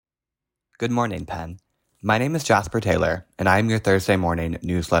Good morning, Penn. My name is Jasper Taylor, and I am your Thursday morning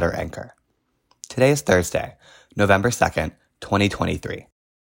newsletter anchor. Today is Thursday, November 2nd, 2023.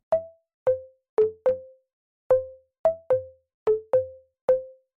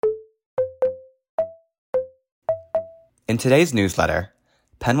 In today's newsletter,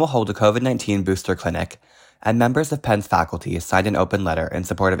 Penn will hold a COVID-19 booster clinic, and members of Penn's faculty signed an open letter in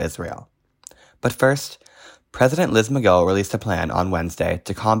support of Israel. But first, President Liz McGill released a plan on Wednesday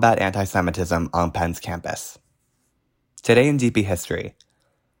to combat anti-Semitism on Penn's campus. Today in DP history.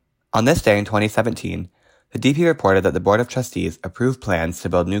 On this day in 2017, the DP reported that the Board of Trustees approved plans to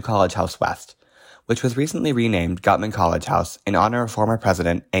build New College House West, which was recently renamed Gutman College House in honor of former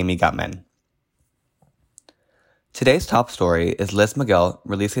President Amy Gutman. Today's top story is Liz McGill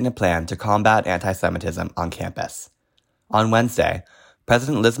releasing a plan to combat anti-Semitism on campus. On Wednesday,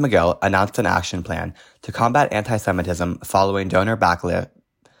 President Liz McGill announced an action plan to combat anti-Semitism following donor backlash.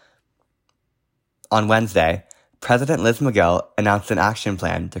 On Wednesday, President Liz McGill announced an action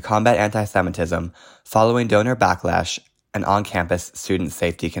plan to combat anti-Semitism following donor backlash and on-campus student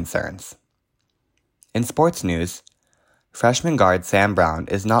safety concerns. In sports news, freshman guard Sam Brown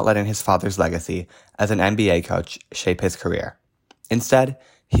is not letting his father's legacy as an NBA coach shape his career. Instead,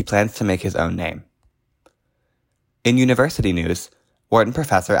 he plans to make his own name. In university news, Wharton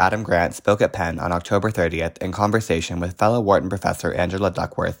professor Adam Grant spoke at Penn on October 30th in conversation with fellow Wharton professor Angela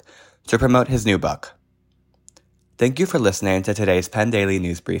Duckworth to promote his new book. Thank you for listening to today's Penn Daily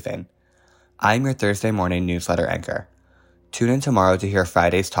News Briefing. I'm your Thursday morning newsletter anchor. Tune in tomorrow to hear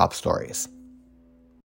Friday's top stories.